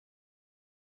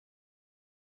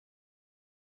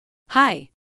Hi.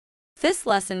 This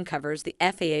lesson covers the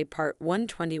FAA Part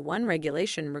 121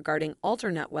 regulation regarding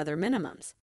alternate weather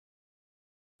minimums.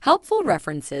 Helpful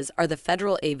references are the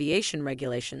Federal Aviation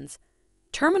Regulations,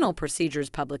 Terminal Procedures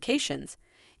Publications,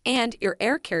 and your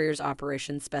air carrier's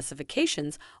operations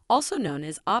specifications, also known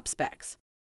as OPSPECs.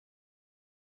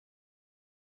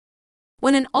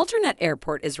 When an alternate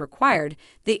airport is required,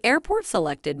 the airport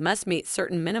selected must meet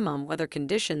certain minimum weather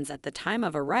conditions at the time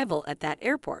of arrival at that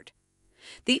airport.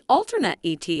 The alternate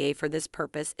ETA for this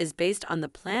purpose is based on the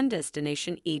planned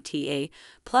destination ETA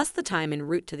plus the time en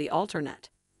route to the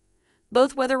alternate.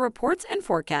 Both weather reports and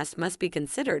forecasts must be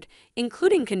considered,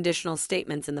 including conditional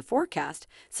statements in the forecast,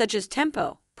 such as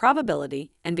tempo,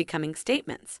 probability, and becoming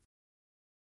statements.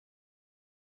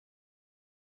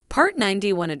 Part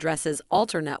 91 addresses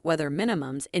alternate weather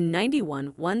minimums in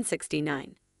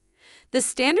 91-169. The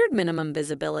standard minimum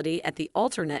visibility at the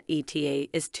alternate ETA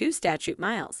is 2 statute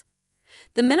miles.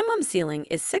 The minimum ceiling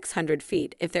is 600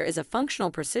 feet if there is a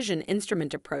functional precision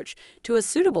instrument approach to a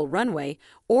suitable runway,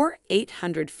 or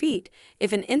 800 feet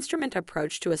if an instrument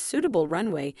approach to a suitable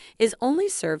runway is only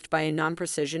served by a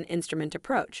non-precision instrument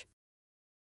approach.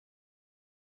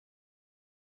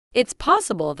 It's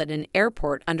possible that an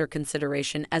airport under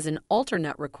consideration as an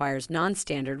alternate requires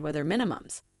non-standard weather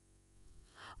minimums.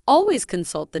 Always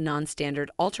consult the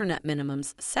non-standard alternate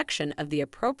minimums section of the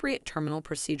appropriate terminal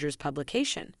procedures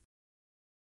publication.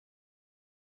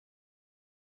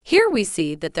 Here we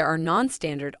see that there are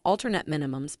non-standard alternate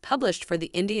minimums published for the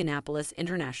Indianapolis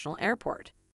International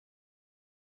Airport.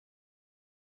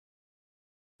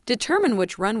 Determine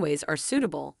which runways are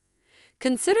suitable.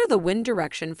 Consider the wind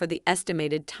direction for the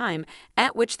estimated time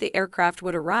at which the aircraft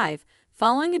would arrive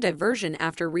following a diversion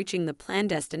after reaching the planned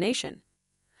destination.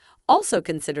 Also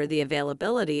consider the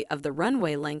availability of the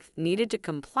runway length needed to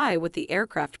comply with the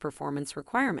aircraft performance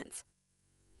requirements.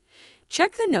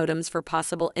 Check the NOTAMs for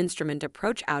possible instrument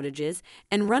approach outages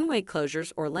and runway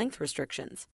closures or length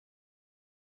restrictions.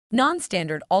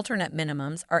 Non-standard alternate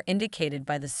minimums are indicated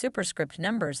by the superscript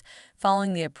numbers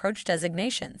following the approach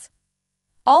designations.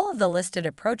 All of the listed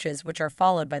approaches which are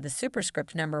followed by the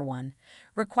superscript number 1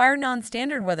 require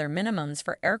non-standard weather minimums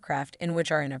for aircraft in which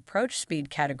are in approach speed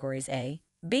categories A,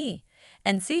 B,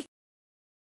 and C.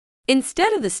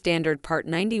 Instead of the standard Part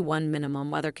 91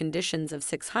 minimum weather conditions of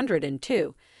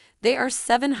 602, they are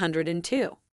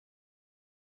 702.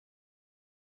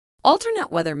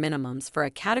 Alternate weather minimums for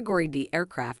a Category D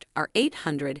aircraft are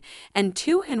 800 and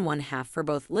 2 1/2 for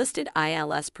both listed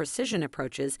ILS precision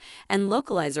approaches and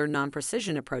localizer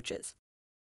non-precision approaches.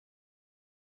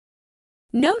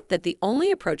 Note that the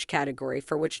only approach category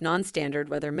for which non-standard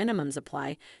weather minimums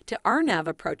apply to RNAV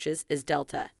approaches is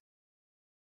Delta.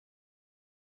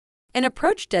 An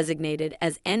approach designated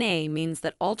as NA means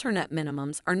that alternate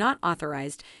minimums are not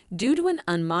authorized due to an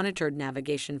unmonitored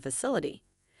navigation facility,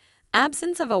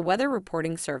 absence of a weather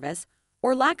reporting service,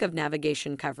 or lack of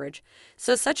navigation coverage,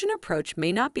 so such an approach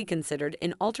may not be considered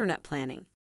in alternate planning.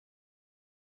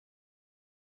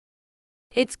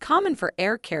 It's common for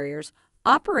air carriers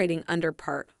operating under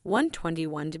Part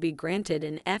 121 to be granted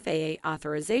an FAA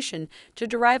authorization to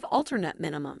derive alternate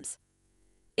minimums.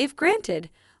 If granted,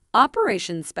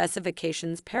 Operations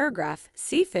Specifications Paragraph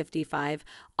C55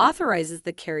 authorizes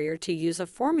the carrier to use a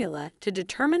formula to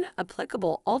determine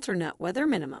applicable alternate weather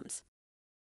minimums.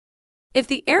 If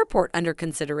the airport under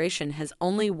consideration has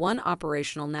only one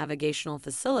operational navigational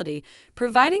facility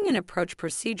providing an approach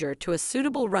procedure to a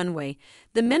suitable runway,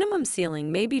 the minimum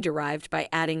ceiling may be derived by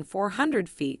adding 400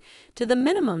 feet to the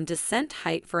minimum descent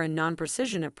height for a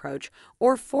non-precision approach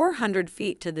or 400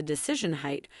 feet to the decision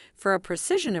height for a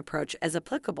precision approach as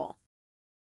applicable.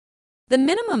 The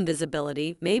minimum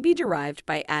visibility may be derived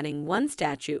by adding 1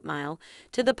 statute mile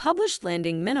to the published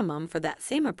landing minimum for that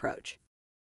same approach.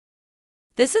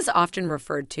 This is often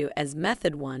referred to as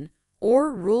Method 1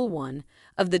 or Rule 1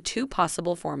 of the 2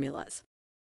 possible formulas.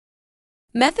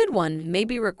 Method 1 may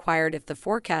be required if the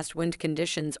forecast wind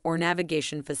conditions or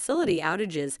navigation facility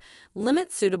outages limit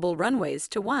suitable runways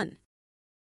to 1.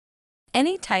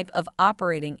 Any type of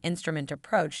operating instrument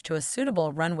approach to a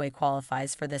suitable runway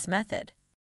qualifies for this method.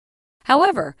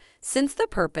 However, since the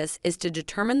purpose is to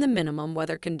determine the minimum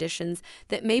weather conditions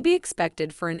that may be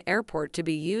expected for an airport to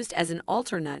be used as an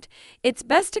alternate, it's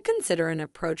best to consider an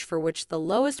approach for which the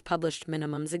lowest published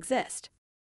minimums exist.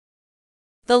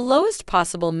 The lowest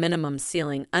possible minimum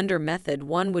ceiling under Method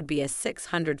 1 would be a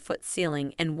 600-foot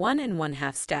ceiling and 1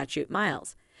 1/2 statute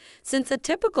miles, since a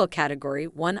typical Category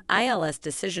 1 ILS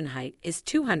decision height is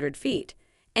 200 feet,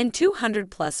 and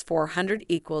 200 plus 400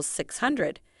 equals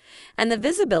 600. And the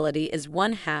visibility is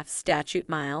 1/2 statute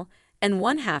mile, and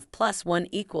 1/2 plus 1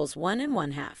 equals 1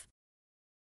 1/2.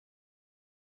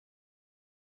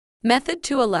 Method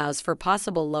 2 allows for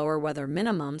possible lower weather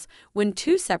minimums when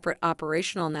two separate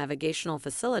operational navigational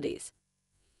facilities,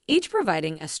 each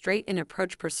providing a straight-in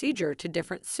approach procedure to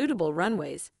different suitable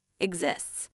runways,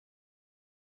 exists.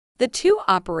 The two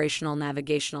operational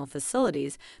navigational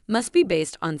facilities must be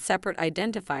based on separate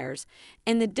identifiers,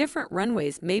 and the different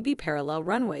runways may be parallel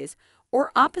runways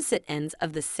or opposite ends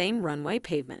of the same runway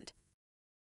pavement.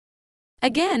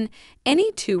 Again,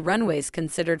 any two runways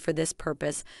considered for this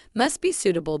purpose must be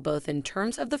suitable both in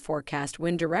terms of the forecast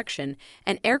wind direction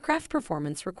and aircraft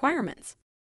performance requirements.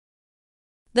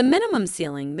 The minimum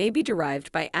ceiling may be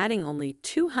derived by adding only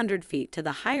 200 feet to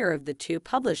the higher of the two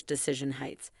published decision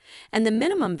heights, and the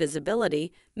minimum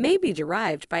visibility may be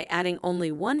derived by adding only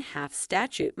 1/2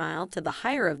 statute mile to the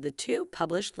higher of the two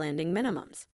published landing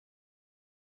minimums.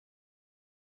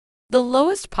 The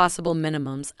lowest possible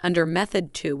minimums under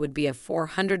Method 2 would be a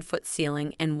 400-foot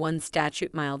ceiling and 1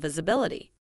 statute mile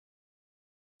visibility.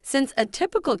 Since a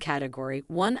typical Category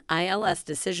 1 ILS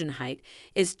decision height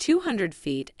is 200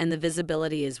 feet and the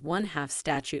visibility is 1/2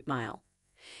 statute mile,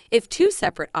 if two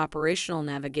separate operational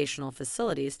navigational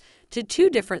facilities to two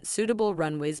different suitable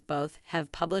runways both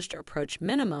have published approach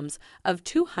minimums of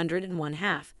 200 and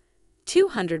 1/2,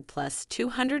 200 plus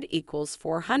 200 equals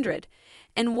 400,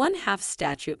 and 1/2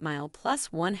 statute mile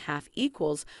plus 1/2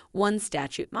 equals 1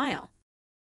 statute mile.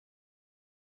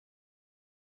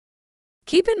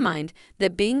 Keep in mind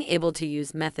that being able to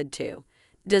use Method 2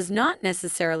 does not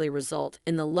necessarily result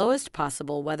in the lowest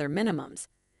possible weather minimums,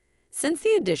 since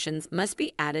the additions must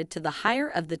be added to the higher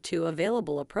of the two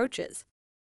available approaches.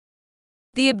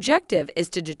 The objective is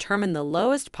to determine the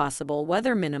lowest possible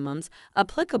weather minimums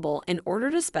applicable in order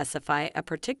to specify a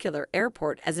particular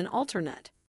airport as an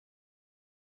alternate.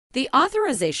 The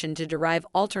authorization to derive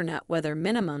alternate weather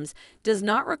minimums does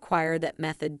not require that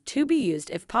Method 2 be used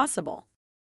if possible.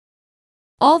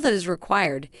 All that is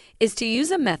required is to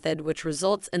use a method which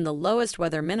results in the lowest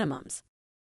weather minimums.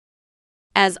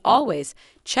 As always,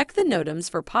 check the NOTAMs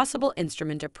for possible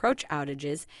instrument approach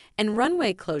outages and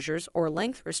runway closures or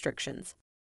length restrictions.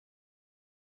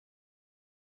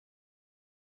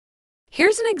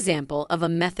 Here's an example of a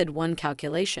Method 1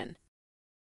 calculation.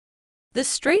 The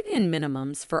straight-in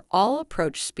minimums for all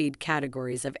approach speed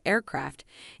categories of aircraft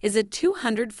is a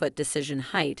 200-foot decision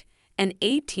height and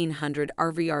 1,800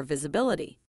 RVR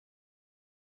visibility.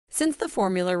 Since the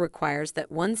formula requires that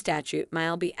 1 statute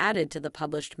mile be added to the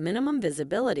published minimum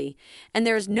visibility, and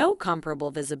there is no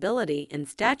comparable visibility in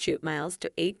statute miles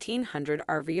to 1,800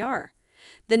 RVR,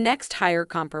 the next higher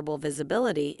comparable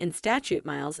visibility in statute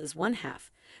miles is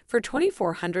 1/2 for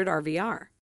 2,400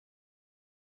 RVR.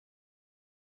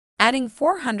 Adding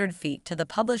 400 feet to the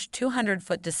published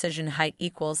 200-foot decision height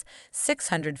equals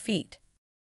 600 feet.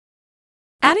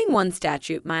 Adding 1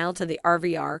 statute mile to the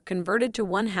RVR converted to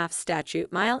 1/2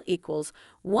 statute mile equals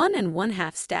 1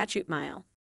 1/2 statute mile.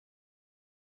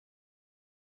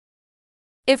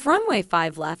 If runway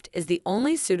 5 left is the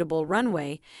only suitable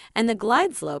runway and the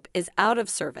glide slope is out of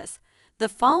service, the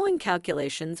following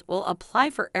calculations will apply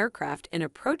for aircraft in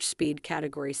approach speed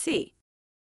Category C.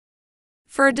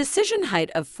 For a decision height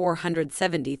of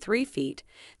 473 feet,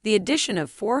 the addition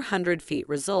of 400 feet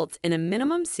results in a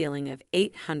minimum ceiling of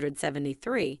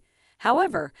 873.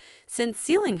 However, since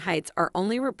ceiling heights are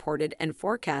only reported and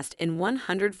forecast in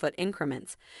 100-foot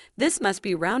increments, this must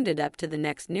be rounded up to the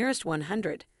next nearest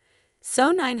 100.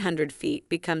 So 900 feet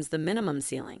becomes the minimum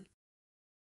ceiling.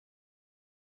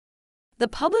 The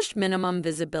published minimum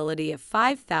visibility of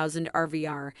 5,000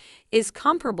 RVR is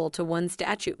comparable to 1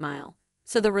 statute mile,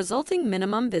 so the resulting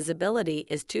minimum visibility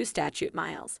is 2 statute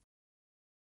miles.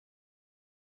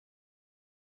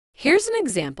 Here's an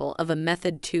example of a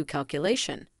Method 2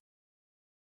 calculation.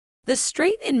 The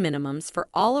straight-in minimums for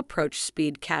all approach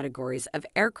speed categories of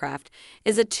aircraft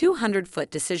is a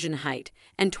 200-foot decision height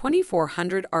and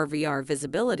 2,400 RVR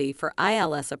visibility for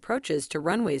ILS approaches to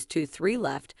runways 23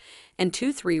 left and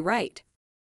 23 right.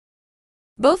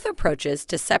 Both approaches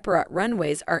to separate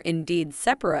runways are indeed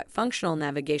separate functional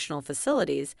navigational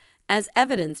facilities, as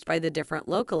evidenced by the different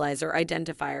localizer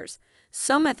identifiers,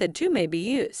 so Method 2 may be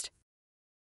used.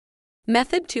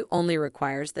 Method 2 only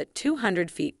requires that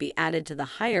 200 feet be added to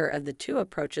the higher of the two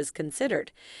approaches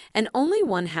considered, and only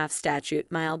 1/2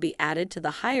 statute mile be added to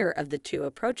the higher of the two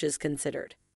approaches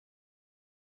considered.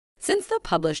 Since the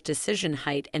published decision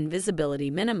height and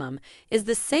visibility minimum is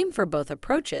the same for both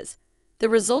approaches, the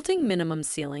resulting minimum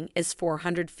ceiling is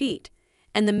 400 feet,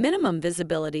 and the minimum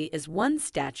visibility is 1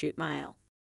 statute mile.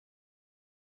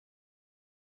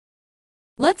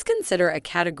 Let's consider a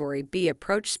Category B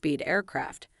approach speed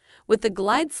aircraft, with the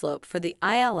glide slope for the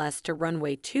ILS to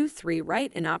runway 23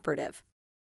 right inoperative.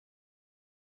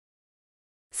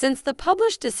 Since the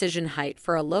published decision height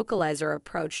for a localizer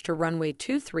approach to runway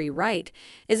 23 right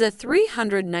is a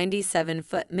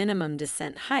 397-foot minimum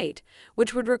descent height,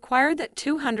 which would require that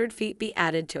 200 feet be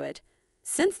added to it,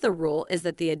 since the rule is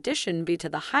that the addition be to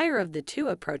the higher of the two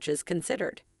approaches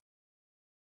considered.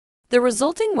 The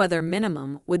resulting weather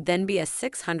minimum would then be a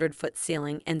 600-foot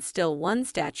ceiling and still 1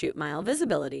 statute mile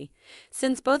visibility,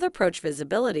 since both approach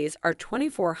visibilities are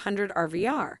 2,400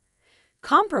 RVR,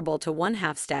 comparable to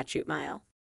 1/2 statute mile.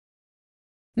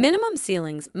 Minimum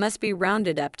ceilings must be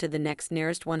rounded up to the next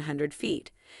nearest 100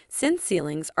 feet, since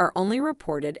ceilings are only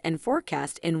reported and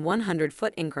forecast in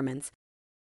 100-foot increments.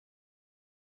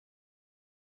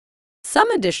 Some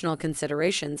additional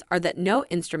considerations are that no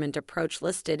instrument approach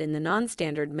listed in the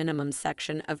non-standard minimum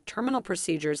section of terminal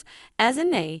procedures as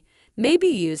in A may be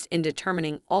used in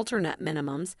determining alternate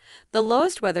minimums, the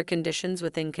lowest weather conditions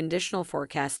within conditional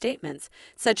forecast statements,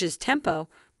 such as tempo,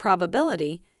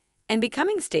 probability, and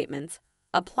becoming statements,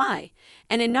 apply,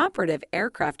 and inoperative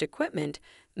aircraft equipment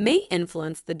may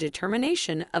influence the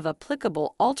determination of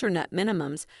applicable alternate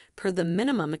minimums per the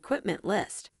minimum equipment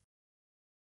list.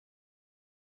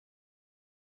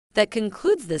 That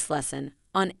concludes this lesson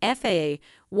on FAA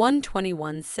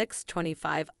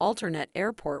 121-625 alternate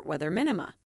airport weather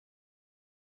minima.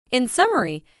 In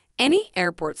summary, any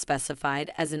airport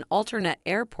specified as an alternate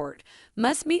airport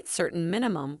must meet certain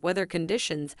minimum weather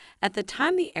conditions at the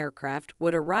time the aircraft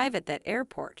would arrive at that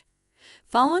airport,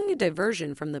 following a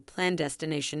diversion from the planned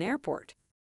destination airport.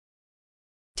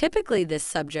 Typically, this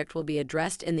subject will be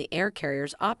addressed in the air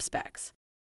carrier's op specs.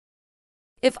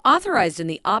 If authorized in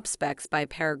the op specs by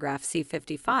paragraph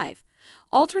C55,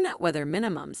 alternate weather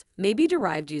minimums may be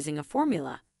derived using a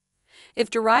formula.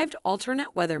 If derived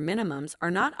alternate weather minimums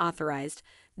are not authorized,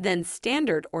 then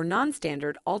standard or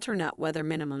non-standard alternate weather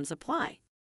minimums apply.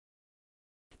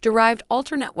 Derived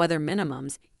alternate weather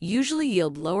minimums usually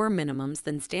yield lower minimums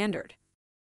than standard.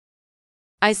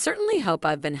 I certainly hope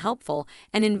I've been helpful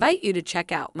and invite you to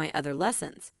check out my other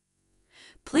lessons.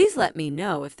 Please let me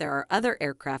know if there are other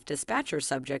aircraft dispatcher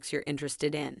subjects you're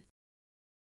interested in.